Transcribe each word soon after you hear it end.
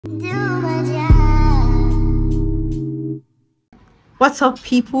What's up,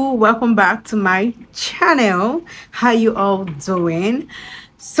 people? Welcome back to my channel. How you all doing?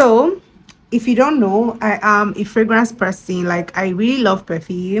 So if you don't know, I am a fragrance person. Like, I really love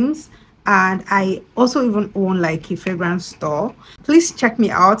perfumes, and I also even own like a fragrance store. Please check me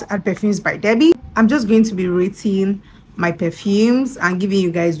out at Perfumes by Debbie. I'm just going to be rating my perfumes and giving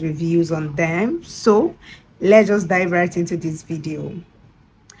you guys reviews on them. So let's just dive right into this video.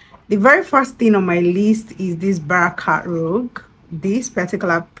 The very first thing on my list is this Barakat Rogue. This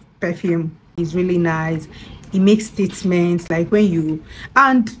particular perfume is really nice. It makes statements like when you,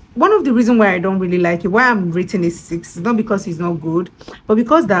 and one of the reasons why I don't really like it, why I'm rating it 6, is not because it's not good, but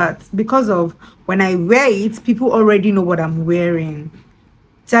because of when I wear it, people already know what I'm wearing.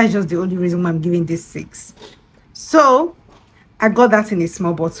 That's just the only reason why I'm giving this 6. So I got that in a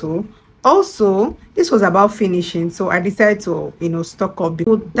small bottle. Also, this was about finishing, so I decided to stock up.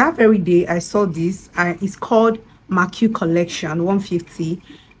 So that very day I saw this, it's called Marquee Collection 150.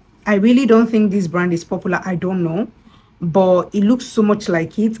 I really don't think this brand is popular. I don't know, but it looks so much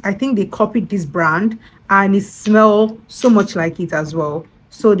like it. I think they copied this brand and it smells so much like it as well.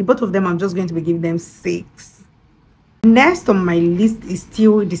 So the both of them, I'm just going to be giving them 6. Next on my list is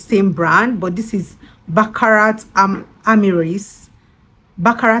still the same brand, but this is Baccarat Amiris.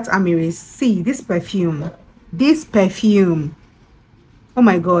 Baccarat Amiris. See this perfume. Oh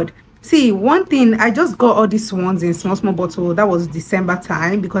my god. See, one thing, I just got all these ones in small bottle. That was December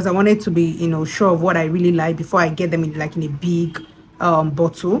time, because I wanted to be sure of what I really like before I get them in like in a big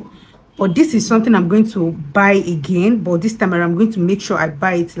bottle. But this is something I'm going to buy again, but this time I'm going to make sure I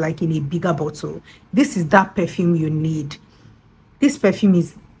buy it like in a bigger bottle. This is that perfume you need. This perfume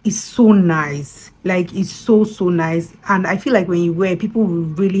is so nice. Like, it's so nice, and I feel like when you wear, people will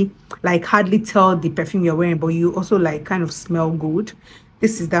really like hardly tell the perfume you're wearing, but you also like kind of smell good.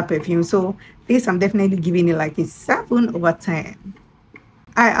 This is that perfume. So this, I'm definitely giving it like a 7/10.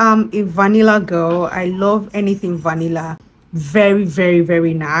 I am a vanilla girl. I love anything vanilla. Very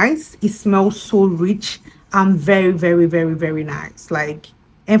nice. It smells so rich and very nice. Like,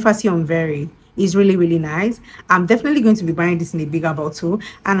 emphasis on very. Is really nice. I'm definitely going to be buying this in a bigger bottle,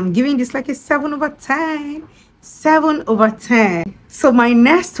 and I'm giving this like a 7/10. 7/10. So my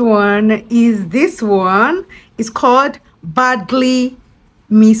next one is this one. It's called Badly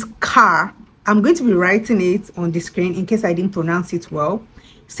Miss Car. I'm going to be writing it on the screen in case I didn't pronounce it well.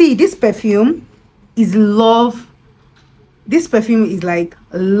 See, this perfume is love. This perfume is like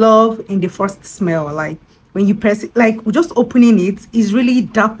love in the first smell. Like, when you press it, like just opening it, is really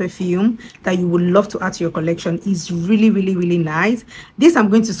that perfume that you would love to add to your collection. Is really nice. This I'm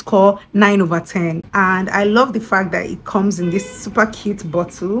going to score 9/10, and I love the fact that it comes in this super cute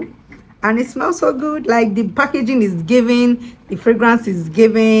bottle, and it smells so good. Like, the packaging is giving, the fragrance is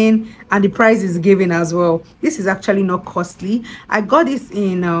giving, and the price is giving as well. This is actually not costly. I got this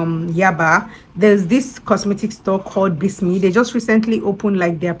in Yaba. There's this cosmetic store called Bismi. They just recently opened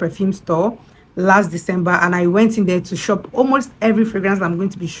like their perfume store last December, and I went in there to shop almost every fragrance I'm going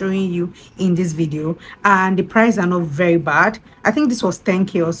to be showing you in this video, and the price are not very bad. I think this was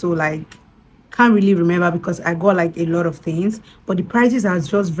 10k or so. Like, can't really remember because I got like a lot of things, but the prices are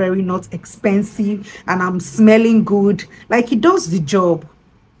just very not expensive, and I'm smelling good. Like, it does the job.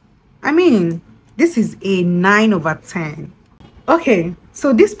 I mean, this is a 9/10. Okay,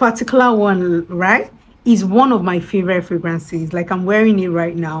 so this particular one, right, is one of my favorite fragrances. Like, I'm wearing it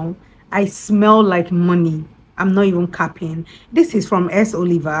right now. I smell like money. I'm not even capping. This is from S.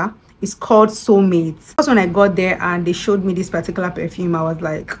 Oliver. It's called Soulmates. Because when I got there and they showed me this particular perfume, I was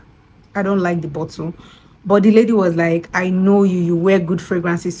like, I don't like the bottle. But the lady was like, I know you wear good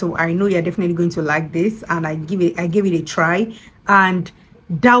fragrances, so I know you're definitely going to like this. And I gave it a try, and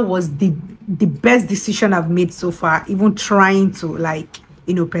that was the best decision I've made so far, even trying to like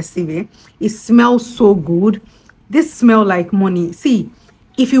perceive it. It smells so good. This smells like money. See,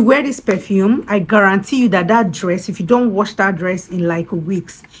 if you wear this perfume, I guarantee you that dress, if you don't wash that dress in like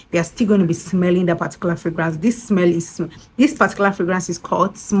weeks, you are still going to be smelling that particular fragrance. This particular fragrance is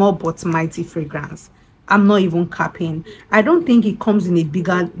called Small But Mighty Fragrance. I'm not even capping. I don't think it comes in a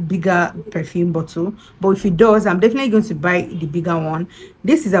bigger perfume bottle, but if it does, I'm definitely going to buy the bigger one.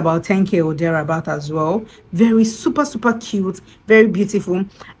 This is about 10k or thereabout as well. Very super cute, very beautiful.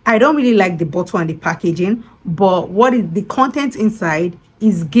 I don't really like the bottle and the packaging, but what is the content inside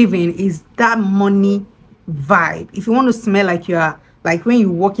is giving is that money vibe. If you want to smell like you are, like when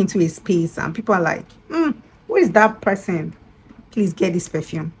you walk into a space and people are like, who is that person, please get this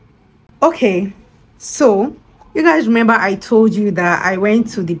perfume. Okay, so you guys remember I told you that I went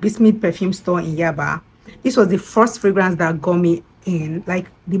to the Bismuth perfume store in Yaba. This was the first fragrance that got me in. Like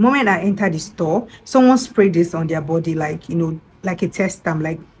the moment I entered the store, someone sprayed this on their body, like, like a test. I'm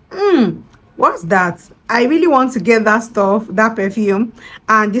like, what's that? I really want to get that stuff, that perfume.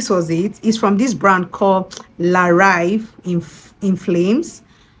 And this was it. It's from this brand called La Rive in Flames.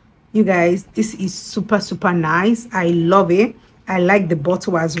 You guys, this is super nice. I love it. I like the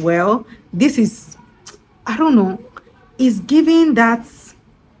bottle as well. This is, I don't know, it's giving that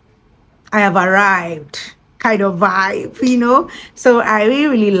I have arrived kind of vibe. So I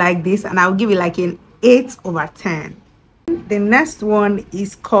really like this, and I'll give it like an 8/10. The next one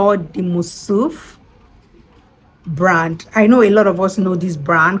is called the Musuf brand. I know a lot of us know this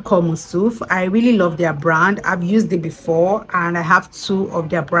brand called Musuf. I really love their brand. I've used it before, and I have 2 of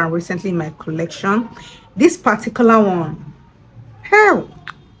their brand recently in my collection. This particular one, hell,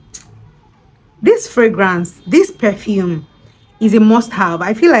 this fragrance, this perfume is a must-have.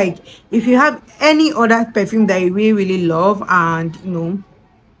 I feel like if you have any other perfume that you really love, and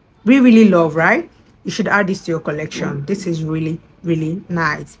really love, right, you should add this to your collection. This is really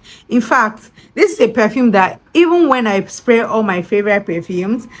nice. In fact, this is a perfume that even when I spray all my favorite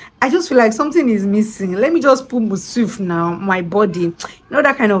perfumes, I just feel like something is missing. Let me just put Musuf now, my body,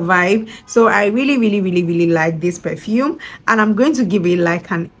 that kind of vibe. So I really like this perfume, and I'm going to give it like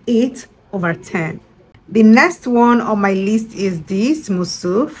an 8/10. The next one on my list is this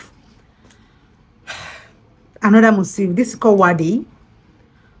Musuf. Another Musuf. This is called Wadi.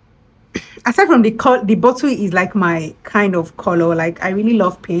 Aside from the bottle is like my kind of color. Like I really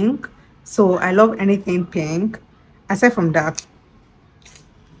love pink, so I love anything pink. Aside from that,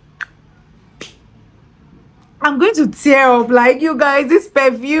 I'm going to tear up, like, you guys, this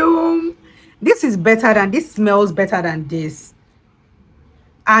perfume, this is better than this, smells better than this.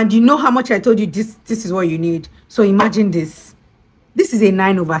 And you know how much I told you this is what you need. So imagine this is a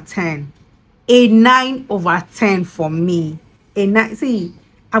 9/10, a 9/10 for me. A 9. See,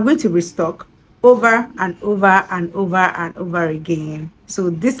 I'm going to restock over and over again. So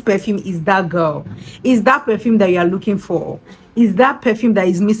this perfume is that girl. Is that perfume that you are looking for. Is that perfume that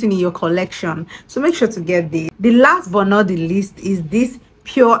is missing in your collection. So make sure to get this. The last but not the least is this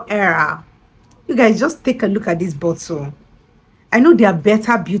Pure Era. You guys, just take a look at this bottle. I know there are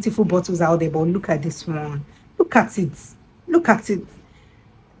better beautiful bottles out there, but look at this one. Look at it. Look at it.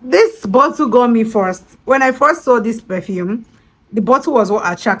 This bottle got me first. When I first saw this perfume, the bottle was what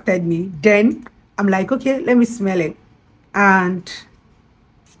attracted me. Then I'm like, okay, let me smell it. And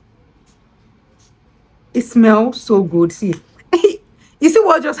it smells so good. See, you see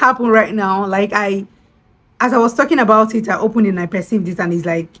what just happened right now? Like as I was talking about it, I opened it and I perceived it, and it's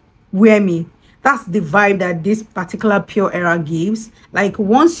like, wear me. That's the vibe that this particular Pure Era gives. Like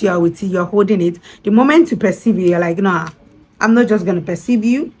once you're with it, you're holding it. The moment you perceive it, you're like, nah, I'm not just going to perceive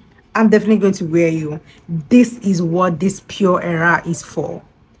you. I'm definitely going to wear you. This is what this Pure Era is for.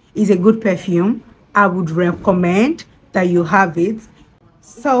 It's a good perfume. I would recommend that you have it.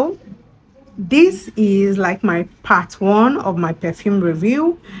 So this is like my part 1 of my perfume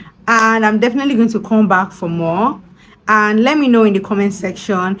review, and I'm definitely going to come back for more. And let me know in the comment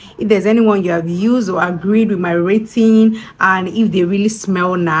section if there's anyone you have used or agreed with my rating, and if they really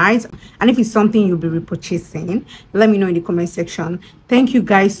smell nice, and if it's something you'll be repurchasing. Let me know in the comment section. Thank you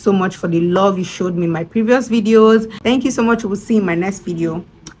guys so much for the love you showed me in my previous videos. Thank you so much. We'll see you in my next video.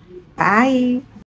 Bye.